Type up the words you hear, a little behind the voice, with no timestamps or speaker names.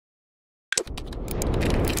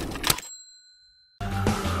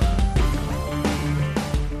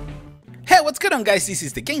Hey, what's going on, guys? This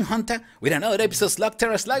is the Game Hunter with another episode of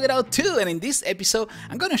Slugterra Slug 2, and in this episode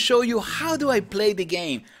I'm gonna show you how do I play the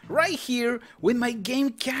game right here with my game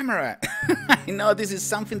camera. I know this is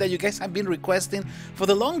something that you guys have been requesting for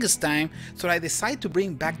the longest time, so I decided to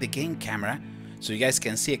bring back the game camera so you guys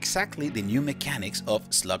can see exactly the new mechanics of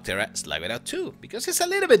Slugterra Slug 2, because it's a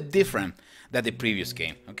little bit different than the previous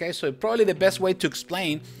game. Okay, so probably the best way to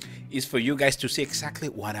explain is for you guys to see exactly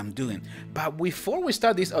what I'm doing. But before we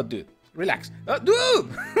start this, oh dude, relax. Oh, dude!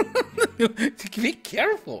 Be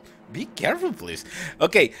careful. Be careful, please.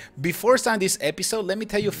 Okay, before starting this episode, let me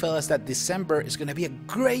tell you fellas that December is gonna be a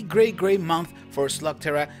great month for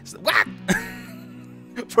Slugterra. What?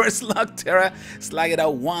 For Slugterra Slug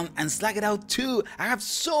 1 and Slug 2. I have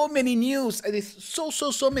so many news. It is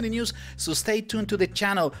so many news. So stay tuned to the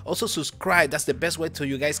channel. Also subscribe. That's the best way so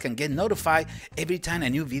you guys can get notified every time a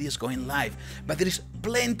new video is going live. But there is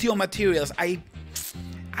plenty of materials. I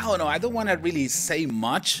don't know. I don't want to really say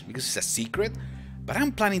much because it's a secret. But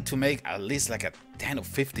I'm planning to make at least like a 10 or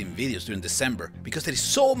 15 videos during December because there is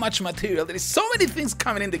so much material, there is so many things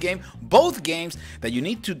coming in the game, both games, that you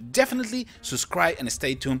need to definitely subscribe and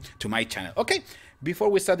stay tuned to my channel. Okay, before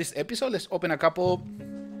we start this episode, let's open a couple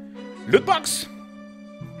loot box.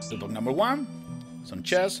 Loot box number 1, some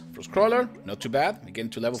chests, first crawler, not too bad. We get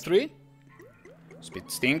into level 3.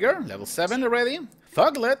 Speed Stinger, level 7 already.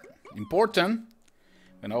 Thuglet, important.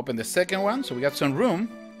 I'm gonna open the second one, so we got some room.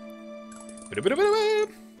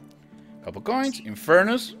 Couple coins,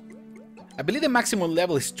 Infernus. I believe the maximum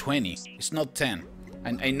level is 20, it's not 10.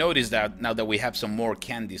 And I noticed that now that we have some more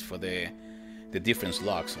candies for the different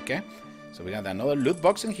slugs, okay? So we got another loot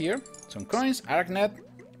box in here, some coins, Arachnet.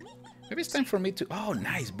 Maybe it's time for me to, oh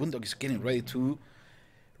nice, Boondog is getting ready to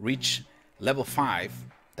reach level 5.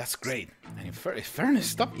 That's great. And Infernus,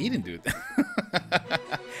 stop eating, dude.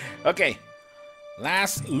 Okay,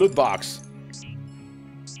 last loot box.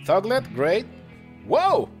 Thuglet, great.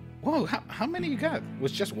 Whoa! Whoa, how many you got?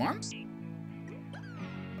 Was just one?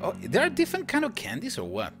 Oh, there are different kind of candies or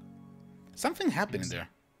what? Something happened in there.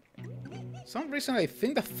 Some reason I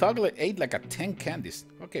think the Thuglet ate like a 10 candies.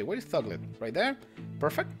 Okay, where is Thuglet? Right there?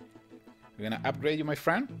 Perfect. We're gonna upgrade you, my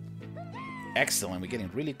friend. Excellent, we're getting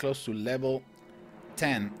really close to level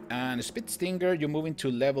 10. And Speed Stinger, you're moving to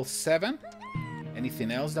level 7.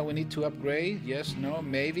 Anything else that we need to upgrade? Yes, no,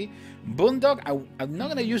 maybe. Boondog, I'm not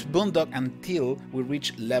gonna use Boondog until we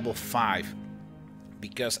reach level 5.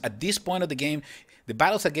 Because at this point of the game, the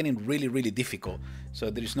battles are getting really difficult. So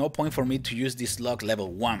there is no point for me to use this slug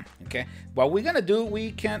level 1, okay? What we're gonna do,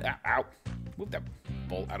 we can... ow! Move that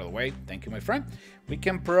ball out of the way. Thank you, my friend. We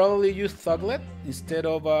can probably use Thuglet instead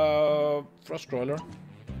of Frostcrawler.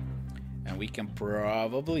 And we can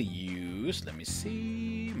probably use, let me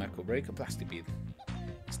see, Macro Breaker, Plastic Bead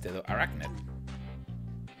instead of Arachnet.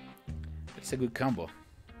 That's a good combo.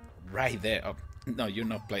 Right there. Oh, no, you're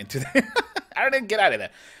not playing today. I didn't get out of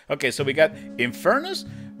there. Okay, so we got Infernus,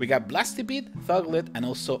 we got Blasty Bead, Thuglet, and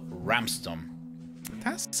also Ramstone.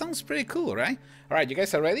 That sounds pretty cool, right? Alright, you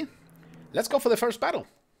guys are ready? Let's go for the first battle.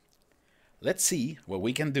 Let's see what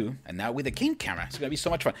we can do, and now with the game camera, it's gonna be so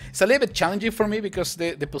much fun. It's a little bit challenging for me because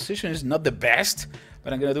the position is not the best,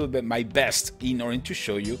 but I'm gonna do my best in order to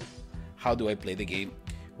show you how do I play the game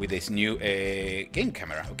with this new game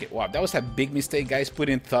camera. Okay, wow, that was a big mistake, guys,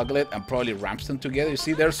 putting Thuglet and probably Ramstone together. You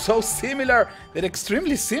see, they're so similar, they're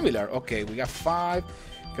extremely similar. Okay, we got 5,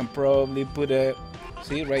 you can probably put a,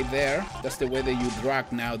 see right there, that's the way that you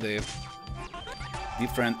drag now the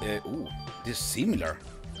different, ooh, this is similar.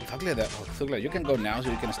 Thuglet, you can go now so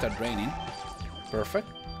you can start draining. Perfect.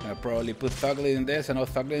 I'll probably put Thuglet in there,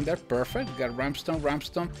 another Thuglet in there. Perfect. You got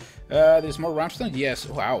Ramstone. There's more Ramstone. Yes.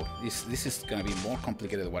 Wow. This is gonna be more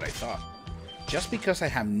complicated than what I thought. Just because I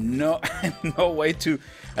have no way to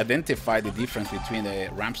identify the difference between the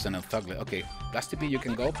Ramstone and Thuglet. Okay, Plastic Bead, you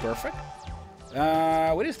can go. Perfect.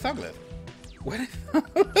 Where is Thuglet? Where is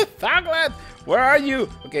Thuglet? Where are you?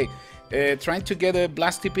 Okay. Trying to get a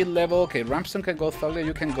Blasty Pit level. Okay, Ramstone can go, Thuglet,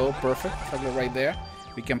 you can go. Perfect. Thuglet right there.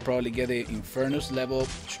 We can probably get the Infernus level.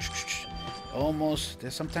 Almost.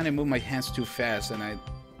 Sometimes I move my hands too fast and I'm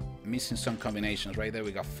missing some combinations. Right there,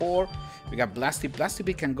 we got 4. We got Blasty. Blasty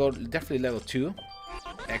Pit can go definitely level 2.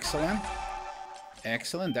 Excellent.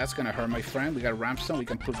 Excellent. That's gonna hurt, my friend. We got Ramstone. We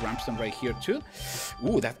can put Ramstone right here too.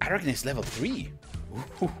 Ooh, that Arachnet is level 3.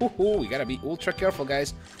 Ooh, we gotta be ultra careful,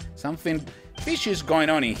 guys. Something fishy is going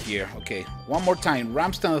on in here. Okay, one more time.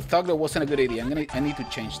 Ramstone and Thuglet wasn't a good idea. I need to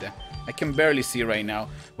change that. I can barely see right now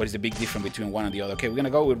what is the big difference between one and the other. Okay, we're gonna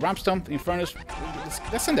go with Ramstone, Infernus.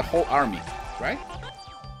 Let's send the whole army, right?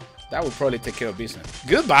 That would probably take care of business.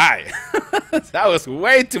 Goodbye. That was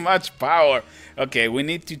way too much power. Okay, we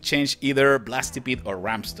need to change either Blastipede or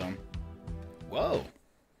Ramstone. Whoa,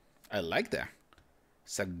 I like that.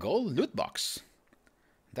 It's a gold loot box.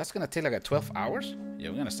 That's gonna take like a 12 hours. Yeah,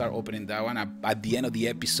 we're gonna start opening that one. At the end of the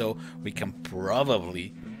episode, we can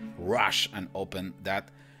probably rush and open that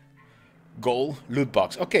gold loot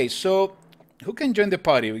box. Okay, so who can join the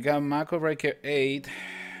party? We got Mako Breaker 8.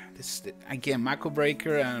 This is again Mako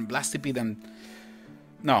Breaker and Blastipede and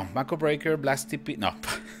no, Mako Breaker, Blastipede, no,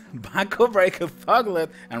 Mako Breaker,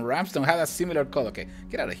 Thuglet, and Ramstone had a similar call. Okay,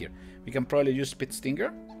 get out of here. We can probably use Spit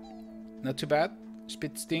Stinger. Not too bad.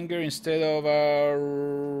 Spit Stinger instead of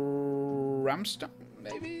Ramstone,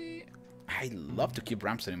 maybe? I love to keep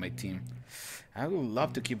Ramstone in my team. I would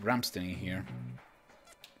love to keep Ramstone in here.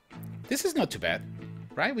 This is not too bad,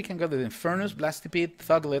 right? We can go to the Infernus, Blastipede,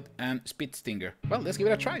 Thuglet, and Spit Stinger. Well, let's give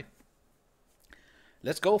it a try.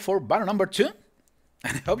 Let's go for battle number 2.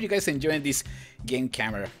 And I hope you guys enjoying this game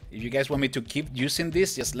camera. If you guys want me to keep using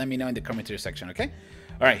this, just let me know in the commentary section, okay?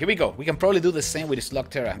 Alright, here we go. We can probably do the same with the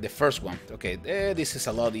Slugterra, the first one. Okay, this is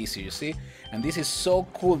a lot easier, you see? And this is so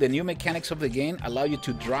cool. The new mechanics of the game allow you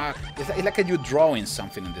to draw. It's like you're drawing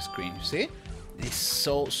something on the screen, you see? It's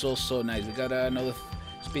so nice. We got another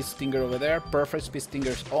Speed Stinger over there. Perfect. Speed Stinger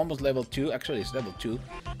is almost level 2. Actually, it's level 2. You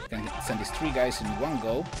can send these 3 guys in one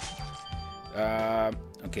go.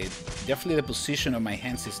 Okay, definitely the position of my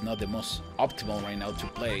hands is not the most optimal right now to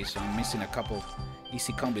play, so I'm missing a couple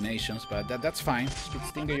easy combinations, but that's fine. Speed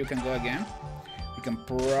Stinger, you can go again. We can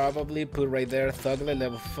probably put right there Thuglet,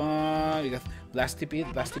 level 5. We got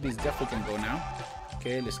Blastipede. Blastipede definitely can go now.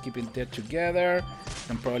 Okay, let's keep it there together.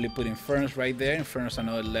 Can probably put Infernus right there. Infernus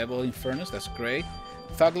another level Infernus, that's great.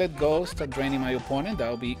 Thuglet, go, start draining my opponent.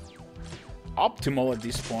 That'll be optimal at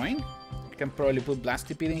this point. We can probably put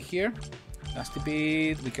Blastipede in here.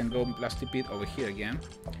 Blastipede, we can go Blastipede over here again.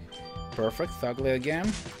 Perfect, Thuglet again.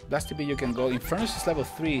 Blastipede, you can go. Infernus is level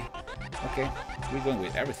 3. Okay, we're going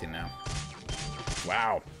with everything now.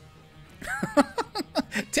 Wow.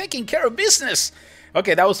 Taking care of business!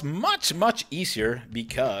 Okay, that was much easier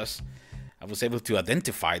because I was able to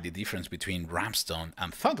identify the difference between Ramstone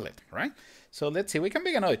and Thuglet, right? So let's see, we can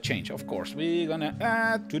make another change, of course. We're gonna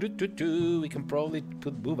add, we can probably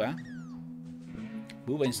put Booba.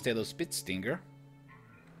 Booba instead of Spit Stinger.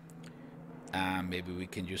 Maybe we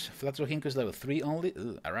can use Flatrohinkus level 3 only.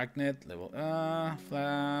 Ooh, Arachnid level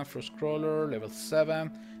Frost Crawler level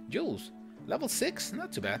 7. Jules level 6,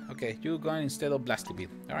 not too bad. Okay, you going instead of Blastipede.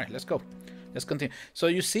 Alright, let's go. Let's continue. So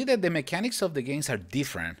you see that the mechanics of the games are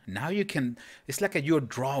different. Now you can, it's like you're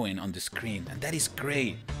drawing on the screen, and that is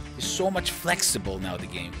great. It's so much flexible now, the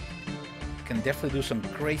game. You can definitely do some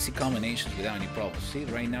crazy combinations without any problems. See,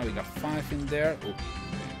 right now we got 5 in there. Oh,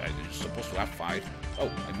 I'm supposed to have 5.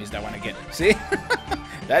 Oh, I missed that one again. See?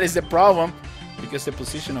 That is the problem, because the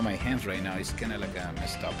position of my hands right now is kind of like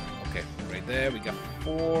messed up. Okay, right there, we got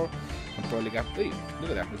 4. We probably got, hey, look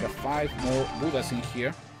at that. We got 5 more Boobas in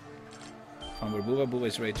here. From where Booba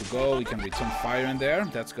is ready to go, we can return fire in there.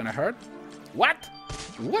 That's gonna hurt. What?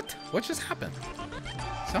 What? What just happened?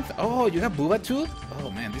 Something. Oh, you have Booba too?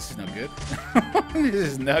 Oh man, this is not good. This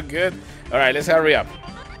is not good. All right, let's hurry up.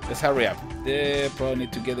 Let's hurry up. They probably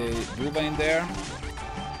need to get a Booba in there.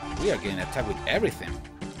 We are getting attacked with everything.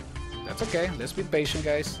 That's okay. Let's be patient,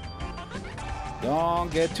 guys.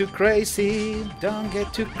 Don't get too crazy. Don't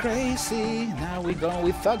get too crazy. Now we're going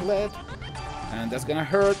with Thuglet. And that's gonna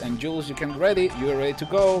hurt. And Jules, you can ready. You're ready to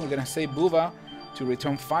go. We're gonna save Booba to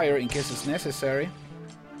return fire in case it's necessary.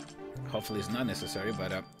 Hopefully it's not necessary,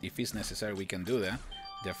 but if it's necessary, we can do that.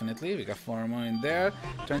 Definitely. We got 4 more in there.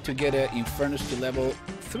 Trying to get Infernus to level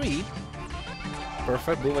 3.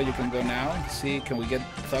 Perfect. Booba, you can go now. See, can we get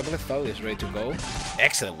Thuglet? Thuglet is ready to go.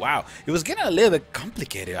 Excellent. Wow. It was getting a little bit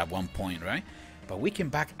complicated at one point, right? But we came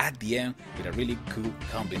back at the end with a really cool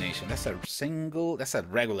combination. That's a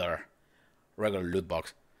regular loot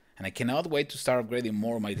box. And I cannot wait to start upgrading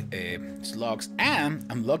more of my slugs. And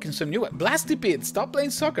I'm locking some new ones. Blastipede, stop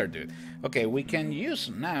playing soccer, dude. Okay, we can use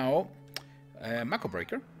now Mako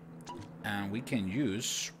Breaker. And we can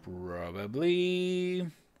use probably...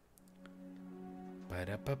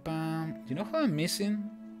 You know how I'm missing?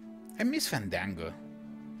 I miss Fandango.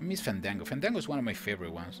 I miss Fandango. Fandango is one of my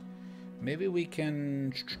favorite ones. Maybe we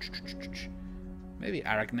can... Maybe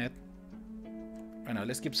Arachnid. I know,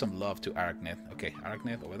 let's give some love to Arachnid. Okay,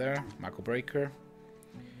 Arachnid over there. Mako Breaker.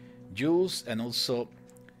 Jules and also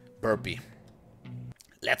Burpee.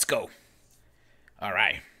 Let's go.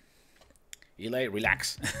 Alright. Eli,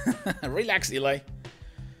 relax. Relax, Eli.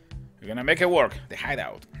 We're gonna make it work. The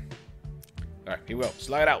hideout. Alright, here we go.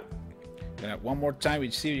 Slide out. One more time,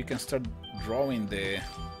 we see you can start drawing the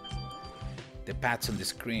the paths on the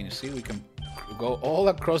screen. You see, we can go all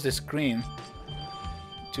across the screen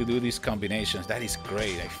to do these combinations. That is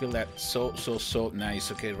great. I feel that so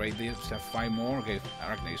nice. Okay, right there. Just have 5 more. Okay,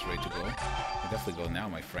 Arachne is ready to go. We'll definitely go now,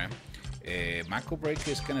 my friend. Mako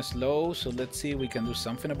Breaker is kind of slow, so let's see if we can do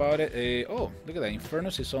something about it. Oh, look at that.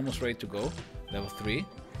 Infernus is almost ready to go. Level 3.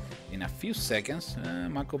 In a few seconds.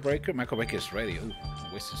 Mako Breaker is ready. Ooh,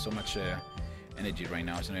 I'm wasting so much energy right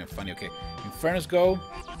now. It's not even funny. Okay, Infernus go.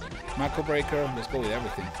 Mako Breaker. Let's go with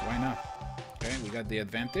everything. Why not? Okay, we got the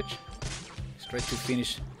advantage. Try to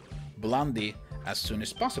finish Blondie as soon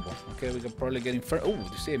as possible. Okay, we can probably get Infernus. Oh,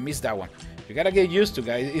 you see, I missed that one. You gotta get used to,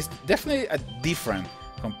 guys. It's definitely a different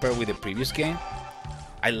compared with the previous game.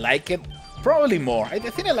 I like it probably more. I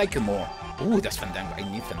think I like it more. Ooh, that's Fandango. I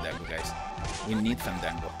need Fandango, guys. We need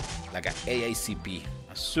Fandango. Like an AICP.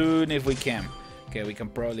 As soon as we can. Okay, we can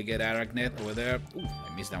probably get Arachne over there. Ooh,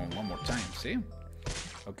 I missed that one more time. See?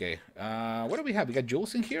 Okay. What do we have? We got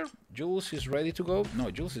Jules in here. Jules is ready to go. No,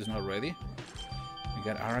 Jules is not ready. We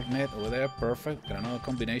got Arachne over there. Perfect. Got another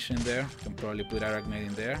combination in there. Can probably put Arachne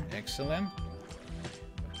in there. Excellent.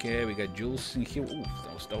 Okay, we got Jules in here. Ooh,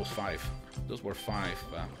 that was 5. Those were 5.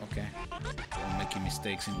 Okay. I'm making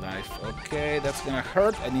mistakes in life. Okay, that's gonna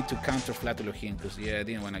hurt. I need to counter Flatulohin because, yeah, I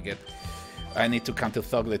didn't want to get... I need to counter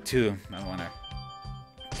Thuglet too. I don't want to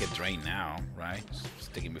get drained now, right? It's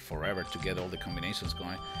taking me forever to get all the combinations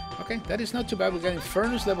going. Okay, that is not too bad. We got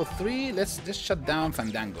Infernus level 3. Let's just shut down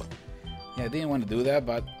Fandango. Yeah, I didn't want to do that,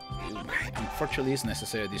 but unfortunately it's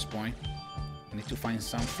necessary at this point. I need to find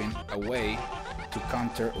something, a way to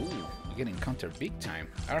counter. Ooh, we're getting countered big time.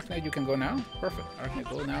 Arachne, you can go now? Perfect. Arachne,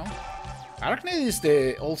 go now. Arachne is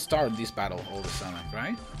the all-star in this battle all of a sudden,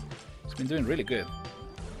 right? It's been doing really good.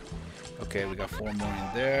 Okay, we got 4 more in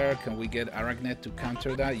there. Can we get Arachne to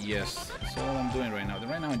counter that? Yes. That's all I'm doing right now.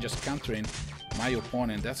 Right now I'm just countering my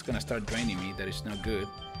opponent. That's gonna start draining me. That is not good.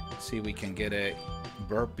 Let's see if we can get a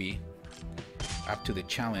Burpee up to the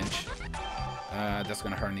challenge. That's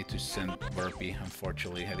gonna hurt me to send Burpee,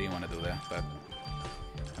 unfortunately. I didn't want to do that, but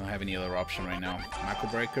I don't have any other option right now. Mako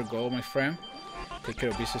Breaker, go, my friend. Take care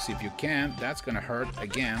of business if you can. That's gonna hurt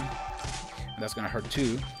again. And that's gonna hurt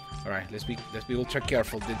too. Alright, let's be ultra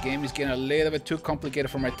careful. The game is getting a little bit too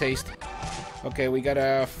complicated for my taste. Okay, we got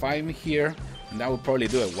a 5 here, and that will probably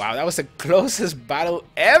do it. Wow, that was the closest battle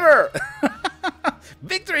ever!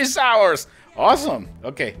 Victory is ours! Awesome!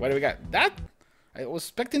 Okay, what do we got? That? I was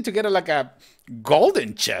expecting to get like a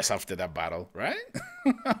golden chest after that battle, right?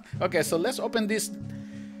 Okay, so let's open this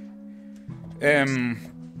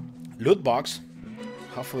loot box.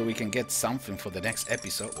 Hopefully we can get something for the next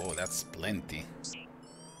episode. Oh, that's plenty.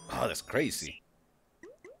 Oh, that's crazy.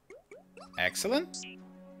 Excellent.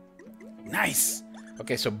 Nice.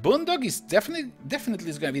 Okay, so Boondog is definitely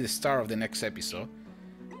is gonna be the star of the next episode.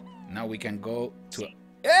 Now we can go to.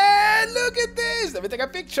 Hey, look at this! Let me take a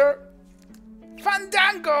picture.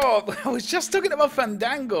 Fandango! I was just talking about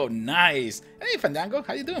Fandango. Nice. Hey, Fandango,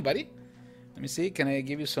 how you doing, buddy? Let me see. Can I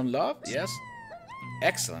give you some love? Yes.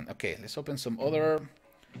 Excellent. Okay, let's open some other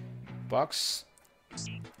box.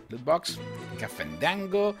 Loot box. We got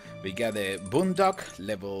Fandango. We got the Boondog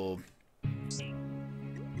level.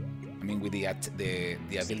 I mean, with the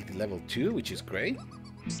ability level 2, which is great.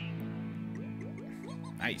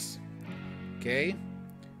 Nice. Okay,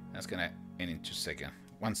 that's gonna end in 2 seconds.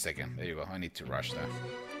 1 second. There you go. I need to rush that.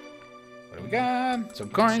 What do we got? Some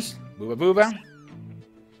coins. Booba booba.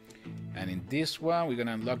 And in this one, we're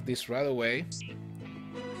gonna unlock this right away.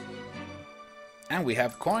 And we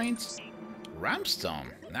have coins.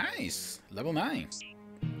 Ramstone. Nice. Level 9.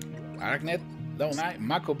 Arachne, level 9.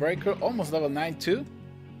 Mako Breaker, almost level 9 too.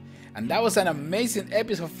 And that was an amazing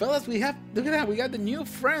episode, fellas. We have, look at that. We got the new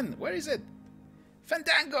friend. Where is it?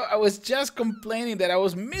 Fandango. I was just complaining that I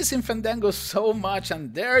was missing Fandango so much,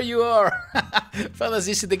 and there you are. Fellas,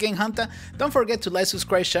 this is TheGameHuntah. Don't forget to like,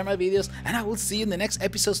 subscribe, share my videos, and I will see you in the next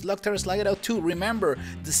episode, Slugterra Slug 2. Remember,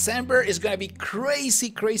 December is gonna be crazy,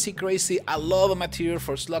 crazy, crazy. A lot of material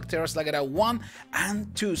for Slugterra Slug 1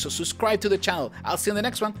 and 2. So subscribe to the channel. I'll see you in the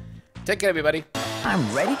next one. Take care, everybody.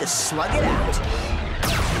 I'm ready to slug it out.